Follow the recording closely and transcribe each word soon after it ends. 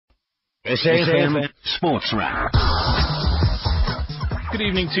SAFM Sports Wrap. Good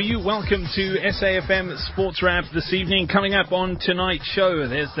evening to you. Welcome to SAFM Sports Wrap this evening. Coming up on tonight's show,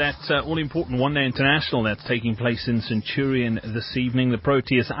 there's that all-important one-day international that's taking place in Centurion this evening. The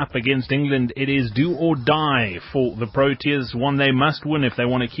Proteas up against England. It is do or die for the Proteas. One they must win if they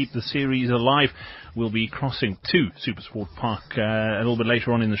want to keep the series alive. We'll be crossing to Supersport Park a little bit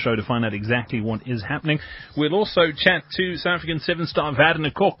later on in the show to find out exactly what is happening. We'll also chat to South African 7-star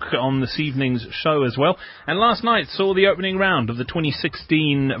Werdene Kok on this evening's show as well. And last night saw the opening round of the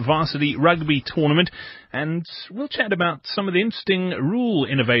 2016 Varsity Rugby Tournament. And we'll chat about some of the interesting rule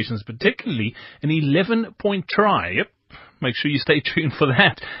innovations, particularly an 11-point try. Yep. Make sure you stay tuned for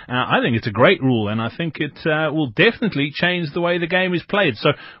that. I think it's a great rule, and I think it will definitely change the way the game is played.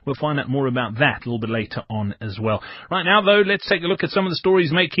 So we'll find out more about that a little bit later on as well. Right now, though, let's take a look at some of the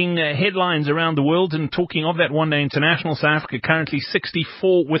stories making headlines around the world. And talking of that one-day international, South Africa currently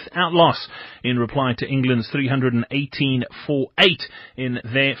 64 without loss in reply to England's 318 for 8 in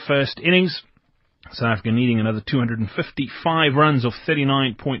their first innings. South Africa needing another 255 runs of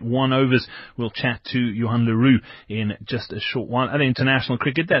 39.1 overs. We'll chat to Johan Leroux in just a short while. Other international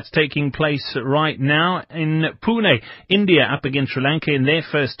cricket that's taking place right now in Pune. India up against Sri Lanka in their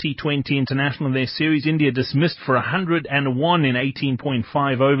first T20 international in their series. India dismissed for 101 in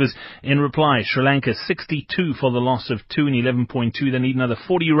 18.5 overs. In reply, Sri Lanka 62 for the loss of 2 in 11.2. They need another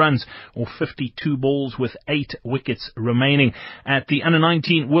 40 runs or 52 balls with 8 wickets remaining. At the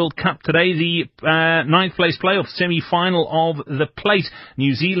Under-19 World Cup today, the ninth place playoff semi-final of the plate.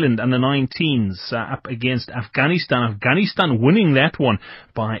 New Zealand under 19s up against Afghanistan. Afghanistan winning that one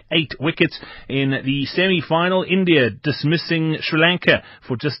by 8 wickets. In the semi-final, India dismissing Sri Lanka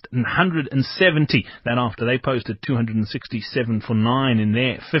for just 170. That after they posted 267 for 9 in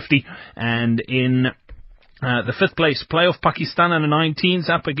their 50. And in the fifth place playoff, Pakistan under 19s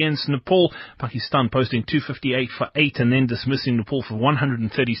up against Nepal. Pakistan posting 258 for 8 and then dismissing Nepal for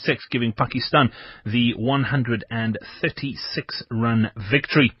 136, giving Pakistan the 136 run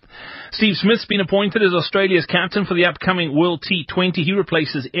victory. Steve Smith's been appointed as Australia's captain for the upcoming World T20. He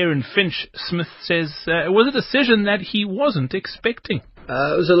replaces Aaron Finch. Smith says it was a decision that he wasn't expecting.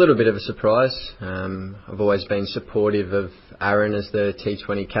 It was a little bit of a surprise. I've always been supportive of Aaron as the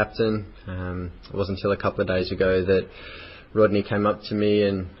T20 captain. It wasn't until a couple of days ago that Rodney came up to me,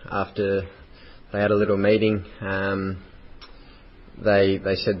 and after they had a little meeting,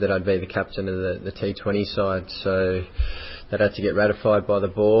 they said that I'd be the captain of the T20 side. So that had to get ratified by the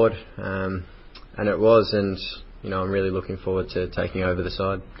board, and it was. And I'm really looking forward to taking over the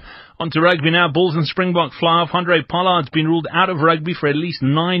side. On to rugby now. Bulls and Springbok fly off. Handré Pollard's been ruled out of rugby for at least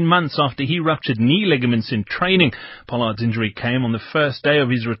 9 months after he ruptured knee ligaments in training. Pollard's injury came on the first day of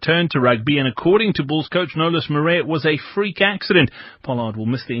his return to rugby, and according to Bulls coach Nolas Murray, it was a freak accident. Pollard will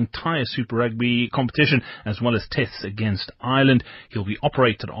miss the entire Super Rugby competition as well as tests against Ireland. He'll be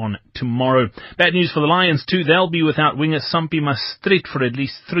operated on tomorrow. Bad news for the Lions too. They'll be without winger Sampi Maastricht for at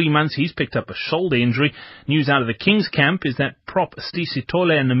least 3 months. He's picked up a shoulder injury. News out of the Kings camp is that prop Stacey Tole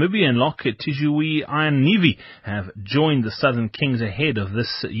and Namibian lock Tijui Ioanivi have joined the Southern Kings ahead of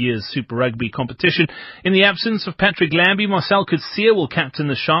this year's Super Rugby competition. In the absence of Patrick Lambie, Marcel Coetzee will captain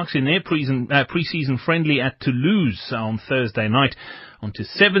the Sharks in their pre-season friendly at Toulouse on Thursday night. On to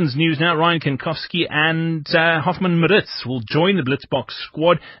Sevens news now. Ryan Kankowski and Hoffman Maritz will join the Blitzbox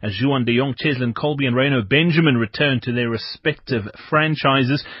squad as Juan de Jong, Cheslin Colby and Reno Benjamin return to their respective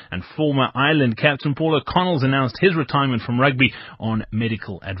franchises. And former Ireland captain Paul O'Connell's announced his retirement from rugby on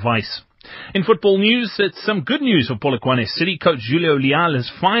medical advice. In football news, it's some good news for Polokwane City. Coach Julio Leal has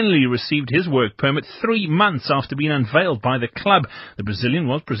finally received his work permit 3 months after being unveiled by the club. The Brazilian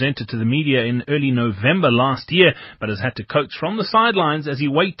was presented to the media in early November last year, but has had to coach from the sidelines as he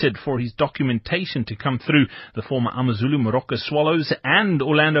waited for his documentation to come through. The former Amazulu Morocco Swallows and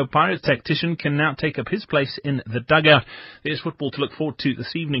Orlando Pirates tactician can now take up his place in the dugout. There's football to look forward to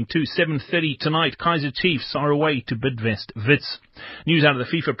this evening too. 7:30 tonight, Kaizer Chiefs are away to Bidvest Wits. News out of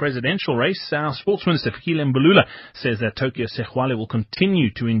the FIFA presidential race. Our sports minister, Fikile Mbalula, says that Tokyo Sexwale will continue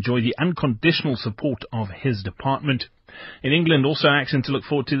to enjoy the unconditional support of his department. In England, also action to look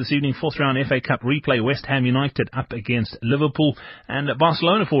forward to this evening. 4th round FA Cup replay. West Ham United up against Liverpool. And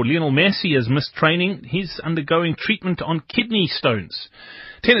Barcelona forward Lionel Messi has missed training. He's undergoing treatment on kidney stones.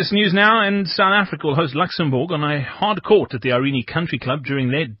 Tennis news now, and South Africa will host Luxembourg on a hard court at the Irene Country Club during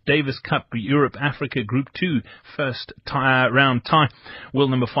their Davis Cup Europe-Africa Group 2 first round tie.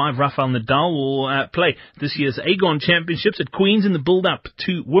 World number 5 Rafael Nadal will play this year's Aegon Championships at Queen's in the build-up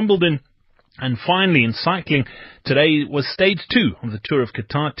to Wimbledon. And finally, in cycling, today was stage 2 of the Tour of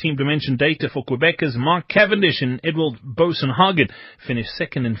Qatar. Team Dimension data for Quebecers Mark Cavendish and Edward Boasson-Hagen finished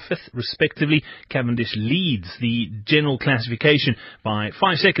 2nd and 5th respectively. Cavendish leads the general classification by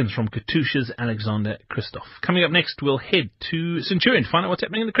 5 seconds from Katusha's Alexander Kristoff. Coming up next, we'll head to Centurion to find out what's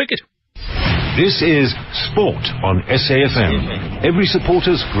happening in the cricket. This is Sport on SAFM. Every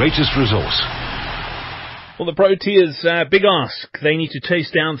supporter's greatest resource. Well, the Proteas, big ask. They need to chase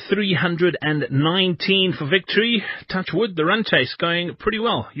down 319 for victory. Touch wood, the run chase going pretty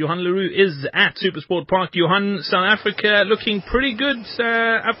well. Johan Leroux is at Supersport Park. Johan, South Africa looking pretty good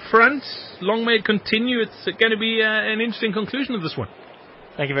up front. Long may it continue. It's going to be an interesting conclusion of this one.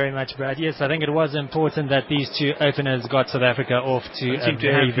 Thank you very much, Brad. Yes, I think it was important that these two openers got South Africa off to a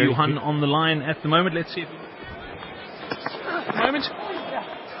very Johan on the line at the moment. Let's see if a moment.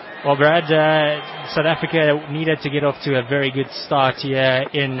 Well, Brad, South Africa needed to get off to a very good start here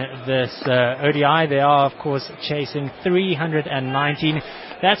in this ODI. They are, of course, chasing 319.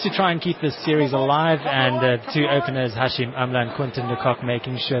 That's to try and keep this series alive, and two openers, Hashim Amla and Quinton de Kock,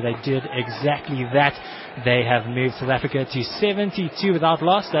 making sure they did exactly that. They have moved South Africa to 72 without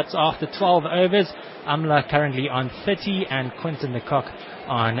loss. That's after 12 overs. Amla currently on 30 and Quinton de Kock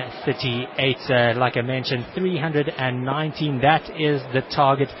on 38. Like I mentioned, 319. That is the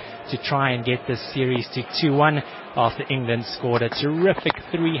target to try and get this series to 2-1 after England scored a terrific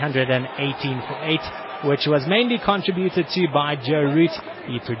 318 for 8, which was mainly contributed to by Joe Root.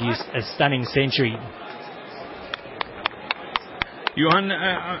 He produced a stunning century. Johan,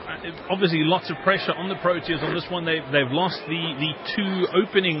 obviously lots of pressure on the Proteas on this one. They've lost the 2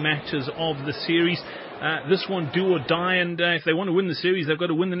 opening matches of the series. This one do or die, and if they want to win the series, they've got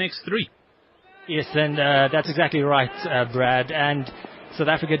to win the next 3. Yes, and that's exactly right, Brad. And South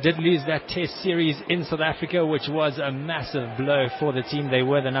Africa did lose that test series in South Africa, which was a massive blow for the team. They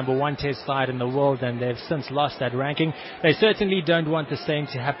were the number 1 test side in the world, and they've since lost that ranking. They certainly don't want the same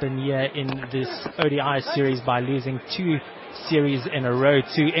to happen here in this ODI series by losing 2 series in a row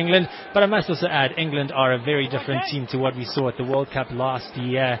to England. But I must also add, England are a very different team to what we saw at the World Cup last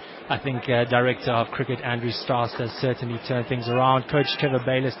year. I think Director of Cricket Andrew Strauss has certainly turned things around. Coach Trevor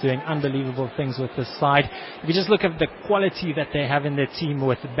Bayliss doing unbelievable things with this side. If you just look at the quality that they have in their team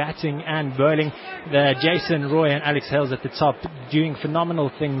with batting and bowling, Jason Roy and Alex Hales at the top doing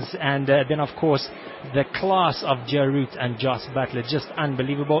phenomenal things, and then of course the class of Joe Root and Joss Butler, just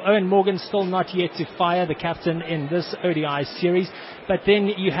unbelievable. Owen Morgan still not yet to fire, the captain in this ODI series. But then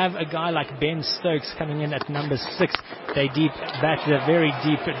you have a guy like Ben Stokes coming in at number 6. They bat very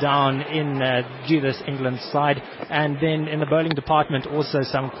deep down in this England side. And then in the bowling department, also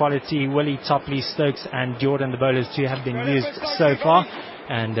some quality. Willie Topley, Stokes and Jordan, the bowlers too, have been used so far.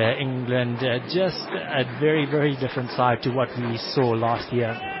 And England just a very, very different side to what we saw last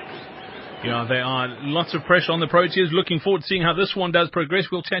year. Yeah, there are lots of pressure on the Proteas. Looking forward to seeing how this one does progress.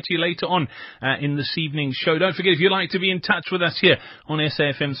 We'll chat to you later on in this evening's show. Don't forget, if you'd like to be in touch with us here on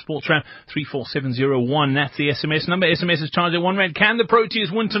SAFM Sports Wrap, 34701. That's the SMS number. SMS is charged at R1. Can the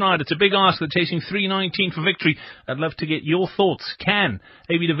Proteas win tonight? It's a big ask. They're chasing 319 for victory. I'd love to get your thoughts. Can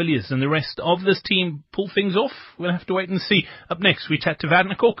A.B. de Villiers and the rest of this team pull things off? We'll have to wait and see. Up next, we chat to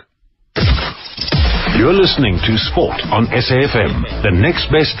Werner Kok. You're listening to Sport on SAFM, the next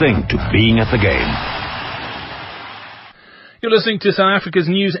best thing to being at the game. You're listening to South Africa's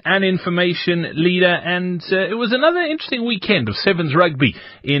news and information leader, and it was another interesting weekend of Sevens rugby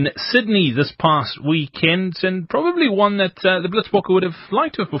in Sydney this past weekend, and probably one that the Blitzbokke would have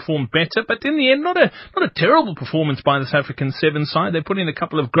liked to have performed better, but in the end, not a terrible performance by the South African Sevens side. They put in a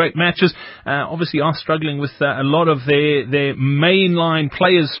couple of great matches, obviously are struggling with a lot of their mainline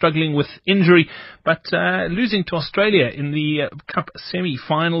players struggling with injury, but losing to Australia in the Cup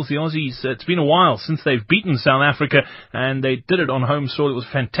semi-finals. The Aussies, it's been a while since they've beaten South Africa, and they did it on home soil. It was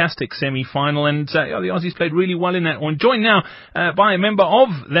a fantastic semi-final, and the Aussies played really well in that one. Joined now by a member of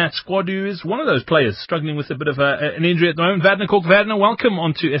that squad who is one of those players struggling with a bit of an injury at the moment. Werner Kok. Werner, welcome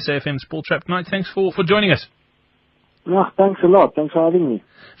onto SAFM Sports Wrap tonight. Thanks for joining us. No, thanks a lot. Thanks for having me.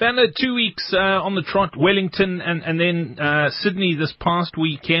 Werner, 2 weeks on the trot, Wellington and then Sydney this past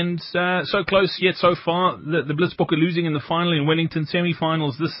weekend. So close yet so far. The Blitzbokke losing in the final in Wellington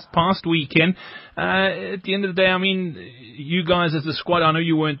semi-finals this past weekend. At the end of the day, I mean, you guys as a squad, I know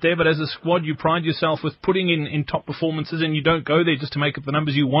you weren't there, but as a squad, you pride yourself with putting in top performances, and you don't go there just to make up the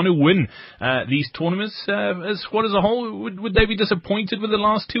numbers. You want to win these tournaments. As a squad as a whole, would they be disappointed with the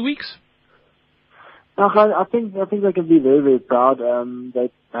last 2 weeks? I think they can be very, very proud. They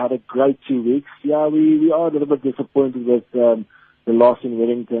had a great 2 weeks. Yeah, we are a little bit disappointed with the loss in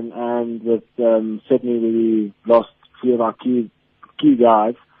Wellington, and with Sydney we lost 3 of our key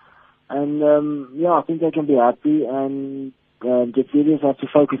guys. And I think they can be happy, and the Serious have to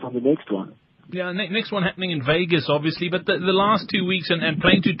focus on the next one. Yeah, next one happening in Vegas, obviously, but the last 2 weeks and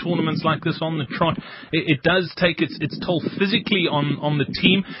playing two tournaments like this on the trot, it does take its toll physically on the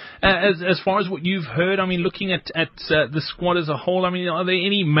team. As far as what you've heard, I mean, looking at the squad as a whole, I mean, are there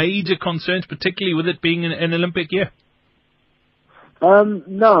any major concerns, particularly with it being an Olympic year?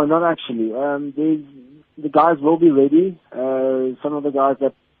 No, not actually. The guys will be ready. Some of the guys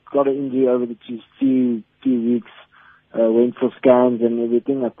that got an injury over the few weeks went for scans and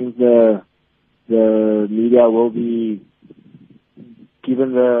everything. I think the media will be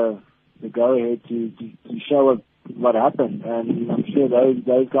given the go-ahead to show what happened. And I'm sure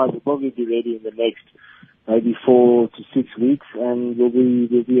those guys will probably be ready in the next maybe 4 to 6 weeks, and there'll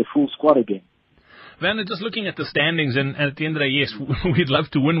be a full squad again. Werner, just looking at the standings, and at the end of the day, yes, we'd love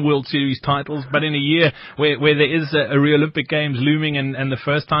to win World Series titles, but in a year where there is a Rio Olympic Games looming, and the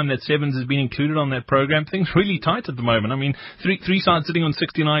first time that Sevens has been included on that program, things really tight at the moment. I mean, three sides sitting on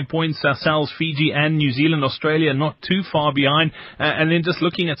 69 points, ourselves, Fiji and New Zealand, Australia not too far behind, and then just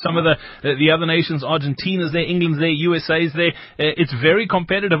looking at some of the other nations, Argentina's there, England's there, USA's there, it's very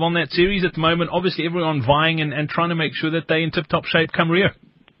competitive on that series at the moment. Obviously everyone vying and trying to make sure that they're in tip-top shape come Rio.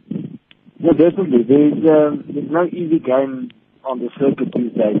 Yeah, definitely. There's no easy game on the circuit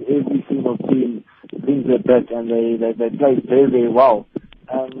these days. Every single team brings their best, and they play very, very well.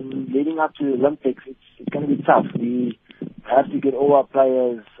 Leading up to the Olympics, it's going to be tough. We have to get all our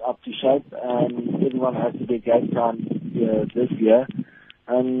players up to shape, and everyone has to get game time this year.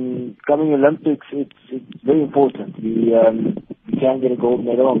 And coming Olympics, it's very important. We can get a gold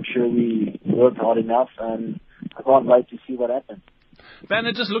medal. I'm sure we worked hard enough, and I can't wait to see what happens.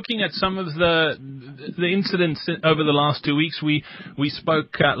 Banner, just looking at some of the incidents over the last 2 weeks, we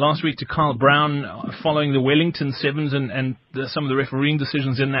spoke last week to Carl Brown following the Wellington Sevens and some of the refereeing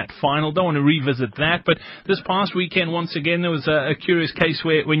decisions in that final. Don't want to revisit that, but this past weekend, once again, there was a curious case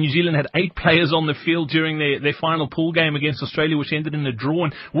where New Zealand had 8 players on the field during their final pool game against Australia, which ended in a draw.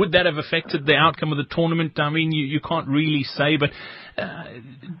 And would that have affected the outcome of the tournament? I mean, you can't really say, but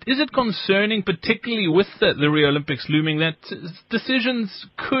is it concerning, particularly with the Rio Olympics looming, that decisions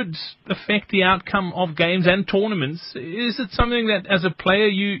could affect the outcome of games and tournaments? Is it something that, as a player,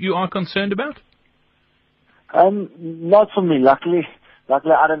 you are concerned about? Not for me, luckily.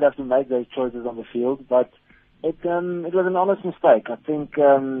 Luckily, I don't have to make those choices on the field, but it was an honest mistake. I think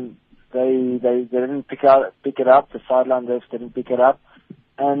they didn't pick it up. The sideline refs didn't pick it up,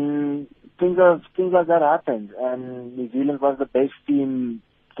 and things like that happened. And New Zealand was the best team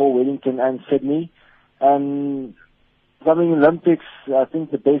for Wellington and Sydney. And coming Olympics, I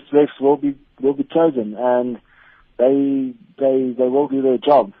think the best refs will be chosen, and they will do their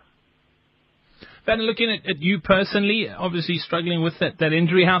job. Ben, looking at you personally, obviously struggling with that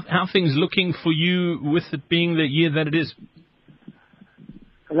injury, how things looking for you with it being the year that it is?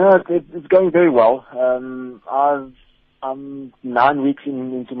 No, it's going very well. I'm 9 weeks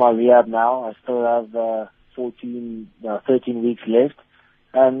into my rehab now. I still have 13 weeks left,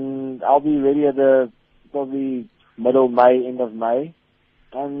 and I'll be ready at probably middle May, end of May.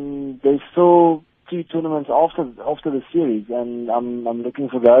 And there's still 2 tournaments after the series, and I'm looking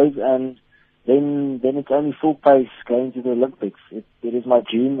for those. And then it's only full pace going to the Olympics. It is my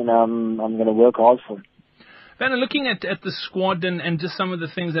dream, and I'm going to work hard for it. Vanna, looking at the squad and just some of the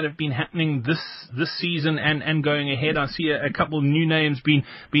things that have been happening this season and going ahead, I see a couple of new names being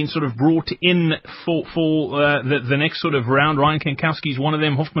sort of brought in for the next sort of round. Ryan Kankowski's one of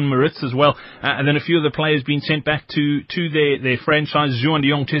them, Hoffman Maritz as well, and then a few of the players being sent back to their franchises, Juan de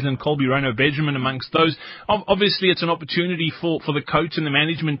Jong, Cheslin Colby, Rono Benjamin amongst those. Obviously, it's an opportunity for the coach and the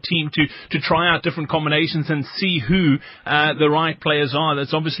management team to try out different combinations and see who the right players are.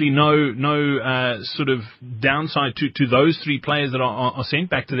 There's obviously no sort of downside to those 3 players that are sent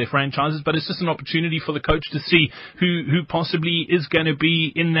back to their franchises, but it's just an opportunity for the coach to see who possibly is going to be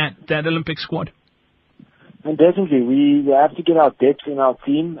in that Olympic squad. And definitely, we have to get our depth in our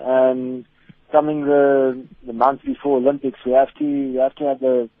team, and coming the month before Olympics, we have to have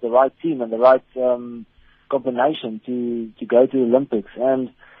the right team and the right combination to go to the Olympics. And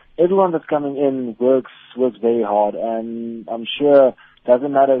everyone that's coming in works very hard, and I'm sure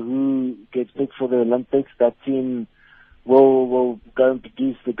doesn't matter who gets picked for the Olympics, that team will go and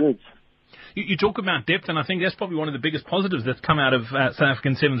produce the goods. You talk about depth, and I think that's probably one of the biggest positives that's come out of South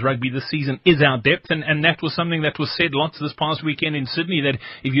African Sevens rugby this season is our depth, and that was something that was said lots this past weekend in Sydney, that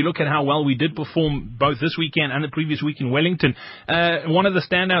if you look at how well we did perform both this weekend and the previous week in Wellington, one of the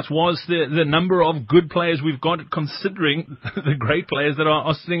standouts was the number of good players we've got, considering the great players that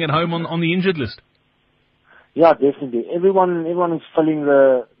are sitting at home on the injured list. Yeah, definitely. Everyone is filling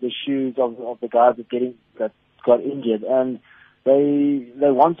the shoes of the guys that got injured, and they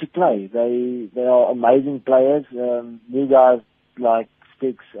want to play. They are amazing players. New guys like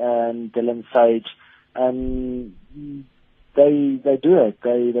Sticks and Dylan Sage, and they do it.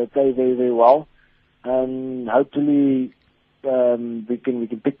 They play very, very well, and hopefully we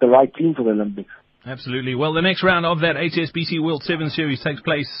can pick the right team for the Olympics. Absolutely. Well, the next round of that HSBC World 7 Series takes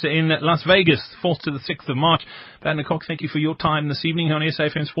place in Las Vegas, 4th to the 6th of March. Van der Kolk, thank you for your time this evening on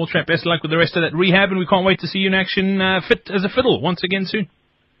SAFM Sports Wrap. Best of luck with the rest of that rehab, and we can't wait to see you in action fit as a fiddle once again soon.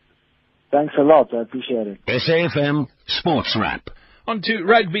 Thanks a lot. I appreciate it. SAFM Sports Wrap. On to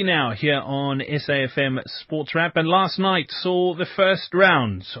rugby now here on SAFM Sports Wrap, and last night saw the first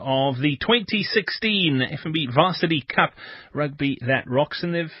round of the 2016 FNB Varsity Cup Rugby That Rocks,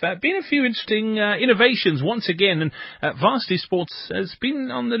 and there've been a few interesting innovations once again, and Varsity Sports has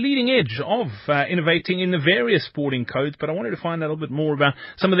been on the leading edge of innovating in the various sporting codes, but I wanted to find out a little bit more about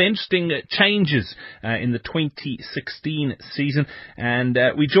some of the interesting changes in the 2016 season, and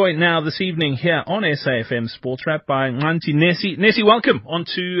we joined now this evening here on SAFM Sports Wrap by Nganti Nesi. Nesi, welcome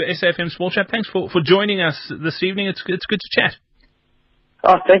onto SAFM Sports Wrap. Thanks for joining us this evening. It's good to chat.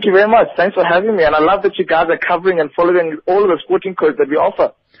 Oh, thank you very much. Thanks for having me. And I love that you guys are covering and following all of the sporting codes that we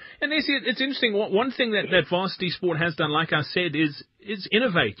offer. And it's interesting. One thing that Varsity Sport has done, like I said, is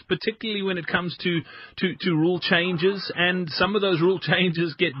innovate, particularly when it comes to rule changes. And some of those rule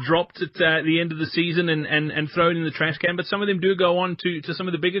changes get dropped at the end of the season and thrown in the trash can. But some of them do go on to some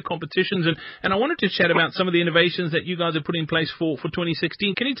of the bigger competitions. And I wanted to chat about some of the innovations that you guys have put in place for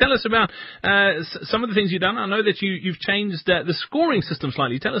 2016. Can you tell us about some of the things you've done? I know that you've changed the scoring system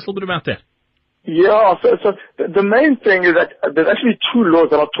slightly. Tell us a little bit about that. Yeah, so the main thing is that there's actually two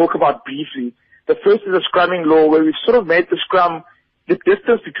laws that I'll talk about briefly. The first is the scrumming law, where we've sort of made the scrum, the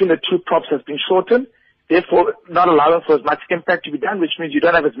distance between the two props has been shortened, therefore not allowing for as much impact to be done, which means you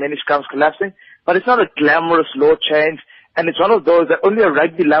don't have as many scrums collapsing. But it's not a glamorous law change, and it's one of those that only a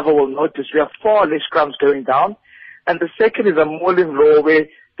rugby lover will notice. We have far less scrums going down. And the second is a mauling law, where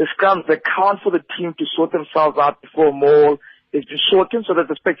the scrums that count for the team to sort themselves out before a maul is been shortened so that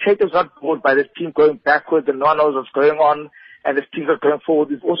the spectators are not bored by this team going backwards and no one knows what's going on, and this team are going forward.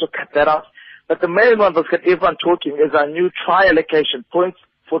 We've also cut that out. But the main one that's got everyone talking is our new try allocation, points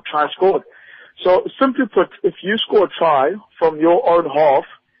for try scored. So simply put, if you score a try from your own half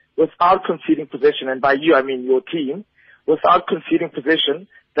without conceding possession, and by you I mean your team, without conceding possession,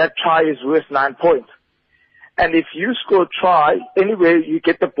 that try is worth 9 points. And if you score a try, anywhere you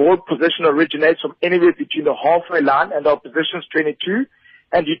get the ball position originates from anywhere between the halfway line and our position's 22,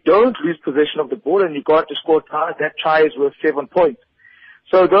 and you don't lose possession of the ball and you go out to score a try, that try is worth 7 points.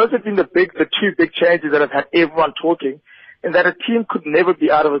 So those have been the two big changes that have had everyone talking, and that a team could never be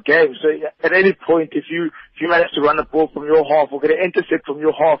out of a game. So at any point, if you manage to run a ball from your half or get an intercept from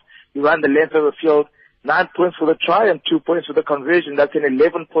your half, you run the length of the field, 9 points for the try and 2 points for the conversion. That's an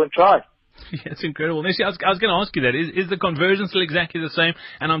 11-point try. Yeah, it's incredible. Nessie, I was going to ask you that. Is the conversion still exactly the same?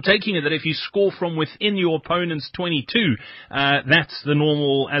 And I'm taking it that if you score from within your opponent's 22, that's the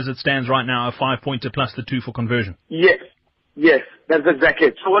normal, as it stands right now, a 5-pointer plus the 2 for conversion. Yes, that's exactly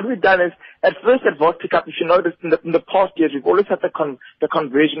it. So what we've done is, at first at Varsity Cup, if you notice, in the past years, we've always had the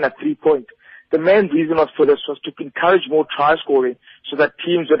conversion at 3 points. The main reason for this was to encourage more try scoring so that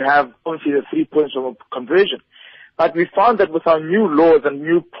teams would have, obviously, the 3 points from a conversion. But we found that with our new laws and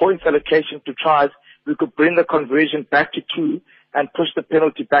new points allocation to tries, we could bring the conversion back to 2 and push the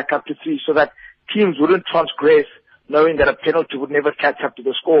penalty back up to 3 so that teams wouldn't transgress knowing that a penalty would never catch up to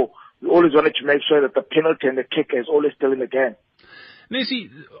the score. We always wanted to make sure that the penalty and the kicker is always still in the game. Nessie,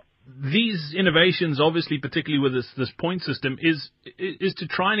 these innovations, obviously, particularly with this point system, is to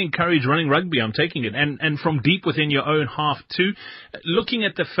try and encourage running rugby, I'm taking it, and from deep within your own half too. Looking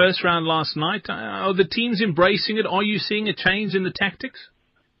at the first round last night, are the teams embracing it? Are you seeing a change in the tactics?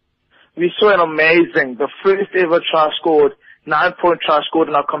 We saw the first ever try scored, 9-point try scored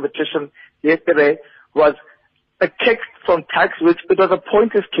in our competition yesterday was a kick from Tax, which it was a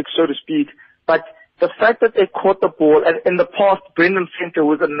pointless kick, so to speak, but the fact that they caught the ball, and in the past, Brendan Center,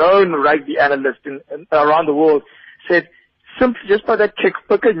 who was a known rugby analyst around the world, said simply just by that kick,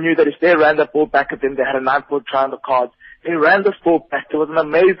 Pickett knew that if they ran the ball back at them, they had a 9-point try on the cards. They ran the ball back. There was an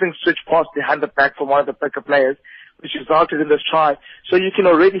amazing switch pass behind the back from one of the Pickett players, which resulted in this try. So you can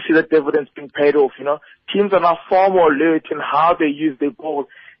already see the dividends being paid off, Teams are now far more alert in how they use their ball.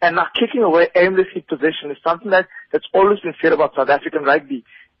 And now kicking away aimlessly possession is something that's always been said about South African rugby.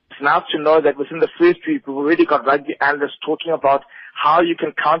 nice to know that within the first week we've already got rugby analysts talking about how you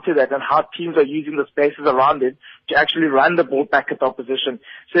can counter that and how teams are using the spaces around it to actually run the ball back at the opposition.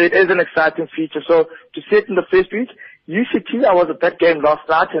 So it is an exciting feature. So to see it in the first week, UCT, I was at that game last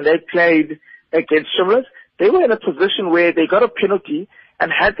night and they played against Shimlers. They were in a position where they got a penalty,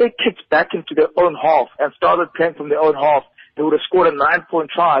 and had they kicked back into their own half and started playing from their own half, they would have scored a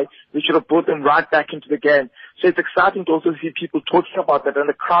 9-point try, which would have brought them right back into the game. So it's exciting to also see people talking about that, and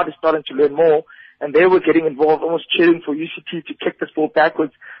the crowd is starting to learn more, and they were getting involved, almost cheering for UCT to kick this ball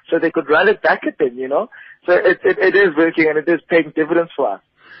backwards so they could run it back at them, you know. So it is working, and it is paying dividends for us.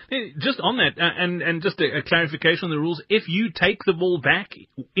 Just on that, and just a clarification on the rules, if you take the ball back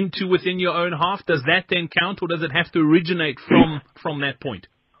into within your own half, does that then count, or does it have to originate from that point?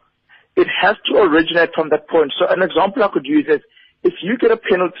 It has to originate from that point. So an example I could use is, if you get a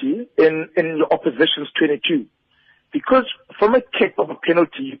penalty in your opposition's 22, because from a kick of a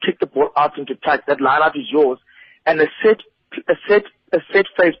penalty, you kick the ball out into attack, that line out is yours, and a set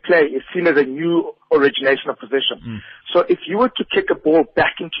phase play is seen as a new origination of possession. So if you were to kick a ball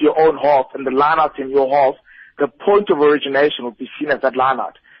back into your own half and the line out in your half, the point of origination would be seen as that line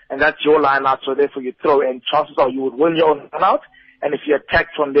out. And that's your line out, so therefore you throw, and chances are you would win your own line out, and if you attack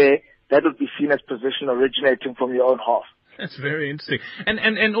from there, that would be seen as possession originating from your own half. That's very interesting.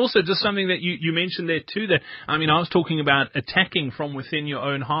 And also just something that you mentioned there too, that, I mean, I was talking about attacking from within your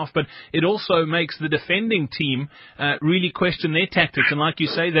own half, but it also makes the defending team really question their tactics. And like you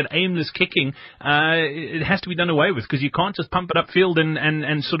say, that aimless kicking, it has to be done away with, because you can't just pump it upfield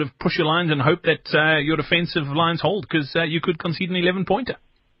and sort of push your lines and hope that your defensive lines hold, because you could concede an 11-pointer.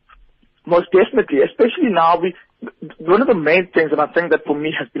 Most definitely, especially now. One of the main things, and I think that for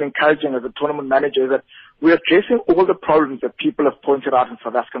me has been encouraging as a tournament manager, is that we're addressing all the problems that people have pointed out in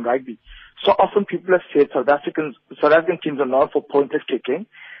South African rugby. So often people have said South African teams are known for pointless kicking,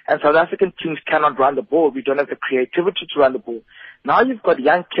 and South African teams cannot run the ball. We don't have the creativity to run the ball. Now you've got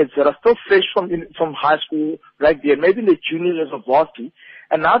young kids that are still fresh from high school rugby and maybe in their junior years of varsity,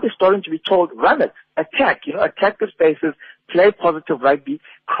 and now they're starting to be told, run it, attack the spaces, play positive rugby.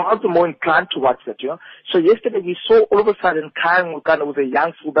 Crowds are more inclined to watch that, you know. So yesterday we saw all of a sudden Kyle Mugana was a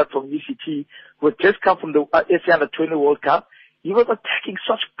young fullback from UCT who had just come from the SA Under-20 World Cup. He was attacking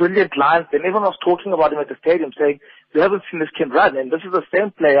such brilliant lines, and everyone was talking about him at the stadium saying, we haven't seen this kid run, and this is the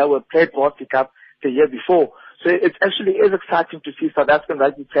same player who had played Varsity Cup the year before. So it actually is exciting to see South African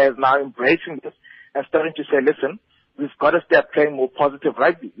rugby players now embracing this and starting to say, listen, we've got to start playing more positive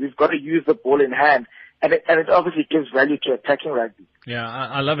rugby. We've got to use the ball in hand. And it obviously gives value to attacking rugby. Yeah,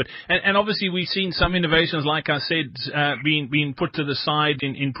 I love it. And obviously we've seen some innovations, like I said, being put to the side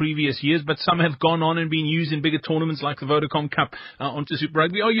in previous years, but some have gone on and been used in bigger tournaments like the Vodacom Cup onto Super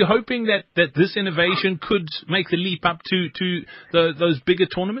Rugby. Are you hoping that this innovation could make the leap up to those bigger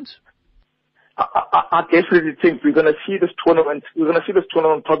tournaments? I definitely think we're going to see this tournament. We're going to see this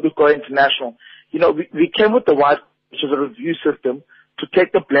tournament probably go international. You know, we came with the white, which is a review system, to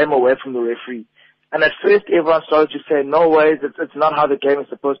take the blame away from the referee. And at first everyone started to say, no ways, it's not how the game is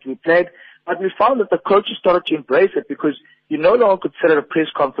supposed to be played. But we found that the coaches started to embrace it, because you no longer could sit at a press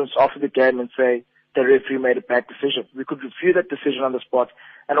conference after the game and say the referee made a bad decision. We could review that decision on the spot,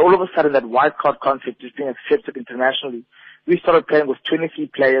 and all of a sudden that white card concept is being accepted internationally. We started playing with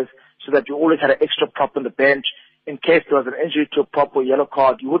 23 players so that you always had an extra prop on the bench. In case there was an injury to a prop or yellow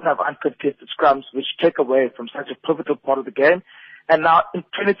card, you wouldn't have uncontested scrums, which take away from such a pivotal part of the game. And now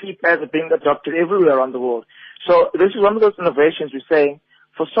 23 players are being adopted everywhere around the world. So this is one of those innovations we're saying.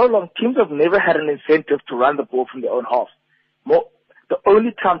 For so long, teams have never had an incentive to run the ball from their own half. The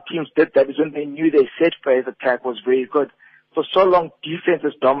only time teams did that is when they knew their set phase attack was very good. For so long,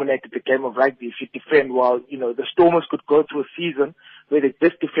 defenses dominated the game of rugby. If you defend well, you know, the Stormers could go through a season where they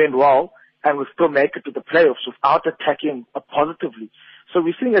just defend well and would still make it to the playoffs without attacking positively. So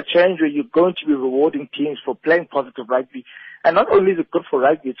we're seeing a change where you're going to be rewarding teams for playing positive rugby. And not only is it good for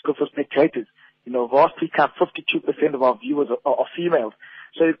rugby, it's good for spectators. You know, Varsity Cup, 52% of our viewers are females.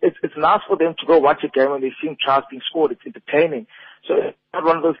 So it's nice for them to go watch a game when they're seeing tries being scored. It's entertaining. So it's not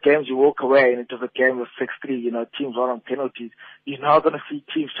one of those games you walk away and it was a game with 6-3, you know, teams are on penalties. You're now going to see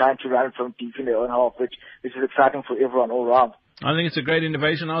teams trying to run from deep in their own half, which is exciting for everyone all around. I think it's a great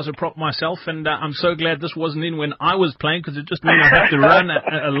innovation. I was a prop myself, and I'm so glad this wasn't in when I was playing, because it just means I have to run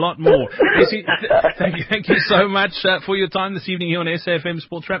a lot more. Thank you so much for your time this evening here on SAFM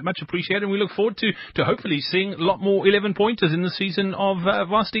Sports Wrap. Much appreciated, and we look forward to hopefully seeing a lot more 11-pointers in the season of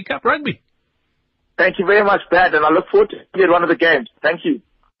Varsity Cup Rugby. Thank you very much, Brad, and I look forward to seeing one of the games. Thank you.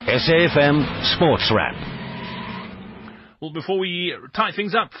 SAFM Sports Wrap. Well, before we tie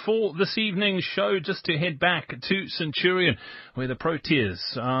things up for this evening's show, just to head back to Centurion, where the Proteas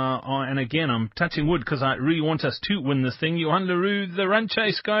are, and again, I'm touching wood because I really want us to win this thing. Johan le Roux, the run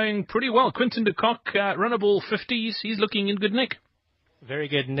chase going pretty well. Quinton de Kock, runnable 50s. He's looking in good nick. Very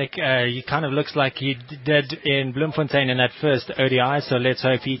good, Nick. He kind of looks like he did in Bloemfontein in that first ODI, so let's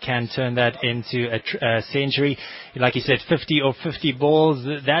hope he can turn that into a century. Like he said, 50 or 50 balls.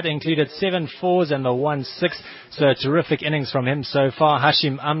 That included 7 4s and the 1 6, so a terrific innings from him so far.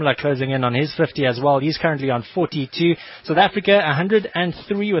 Hashim Amla closing in on his 50 as well. He's currently on 42. South Africa,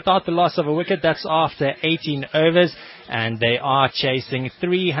 103 without the loss of a wicket. That's after 18 overs. And they are chasing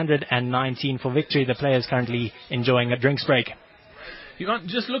 319 for victory. The players currently enjoying a drinks break.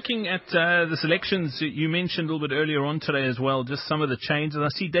 Just looking at the selections you mentioned a little bit earlier on today as well, just some of the changes. I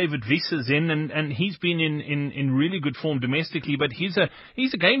see David Wies's in, and he's been in really good form domestically, but he's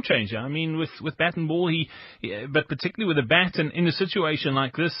a game changer. I mean, with bat and ball, but particularly with a bat, and in a situation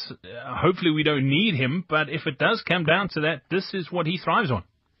like this, hopefully we don't need him, but if it does come down to that, this is what he thrives on.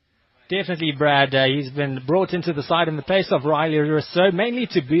 Definitely, Brad. He's been brought into the side in the place of Riley Rousseau, mainly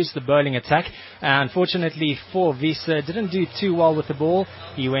to boost the bowling attack. Unfortunately for Wies, didn't do too well with the ball.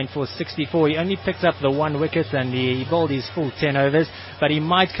 He went for 64. He only picked up the 1 wicket and he bowled his full 10 overs. But he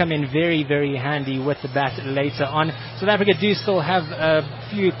might come in very, very handy with the bat later on. South Africa do still have a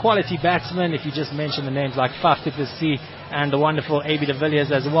few quality batsmen, if you just mention the names like Faf du Plessis and the wonderful A.B. de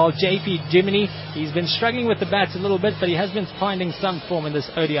Villiers as well. JP Jiminy, he's been struggling with the bats a little bit, but he has been finding some form in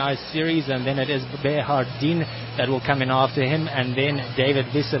this ODI series, and then it is Berhard Dien that will come in after him, and then David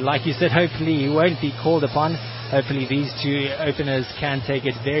Wies. Like you said, hopefully he won't be called upon. Hopefully these two openers can take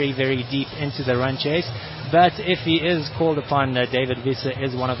it very, very deep into the run chase. But if he is called upon, David Wies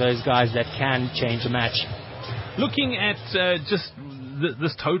is one of those guys that can change a match. Looking at just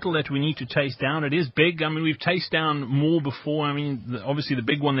this total that we need to chase down, it is big. I mean, we've chased down more before. I mean, obviously the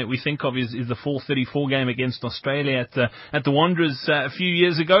big one that we think of is the 434 game against Australia at the Wanderers a few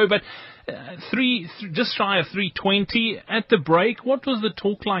years ago. But just shy of 320 at the break. What was the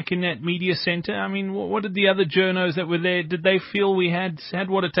talk like in that media centre? I mean, what did the other journos that were there, did they feel we had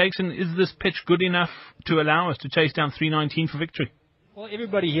what it takes? And is this pitch good enough to allow us to chase down 319 for victory? Well,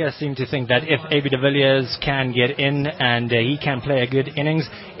 everybody here seemed to think that if A.B. de Villiers can get in and he can play a good innings,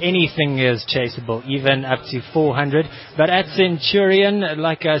 anything is chaseable, even up to 400. But at Centurion,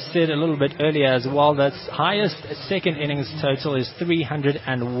 like I said a little bit earlier as well, the highest second innings total is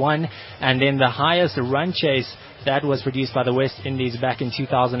 301, and then the highest run chase that was produced by the West Indies back in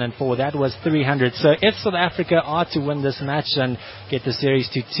 2004, that was 300. So if South Africa are to win this match and get the series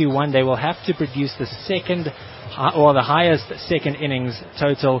to 2-1, they will have to produce the the highest second innings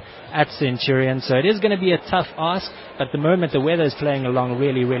total at Centurion. So it is going to be a tough ask, but at the moment the weather is playing along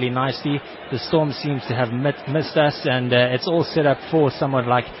really, really nicely. The storm seems to have missed us, and it's all set up for someone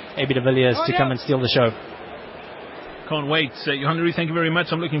like A.B. de Villiers to come and steal the show. Can't wait. Johan le Roux, thank you very much.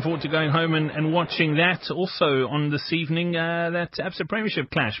 I'm looking forward to going home and watching that. Also on this evening, that Absa Premiership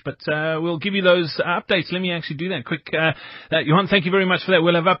clash. But we'll give you those updates. Let me actually do that quick. Johan, thank you very much for that.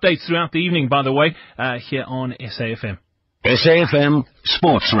 We'll have updates throughout the evening, by the way, here on SAFM. SAFM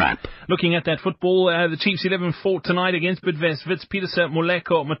Sports Wrap. Looking at that football, the Chiefs 11 fought tonight against Bidvest Wits, Peterse,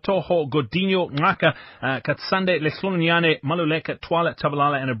 Moleko, Matoho, Godinho, Ngaka, Katsande, Lesloniane, Maluleka, Twala,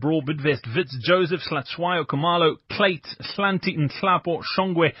 Tabalala, and a brawl. Bidvest Wits, Joseph, Slatswayo, Kamalo, Klate, Slanti, Nhlapo,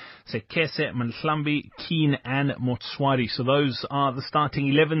 Shongwe, Sekese, Mhlambi, Keen, and Motswari. So those are the starting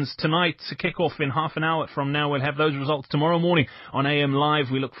 11s tonight. To kick off in half an hour from now, we'll have those results tomorrow morning on AM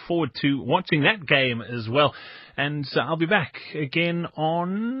Live. We look forward to watching that game as well. And I'll be back again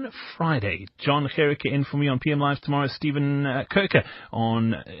on Friday. John Gericke in for me on PM Live tomorrow. Stephen Kirker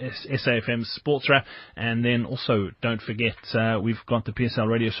on SAFM Sports Wrap. And then also, don't forget, we've got the PSL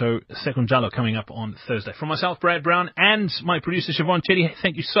radio show, Second Jalo, coming up on Thursday. From myself, Brad Brown, and my producer, Siobhan Chetty,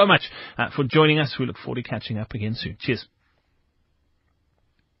 thank you so much for joining us. We look forward to catching up again soon. Cheers.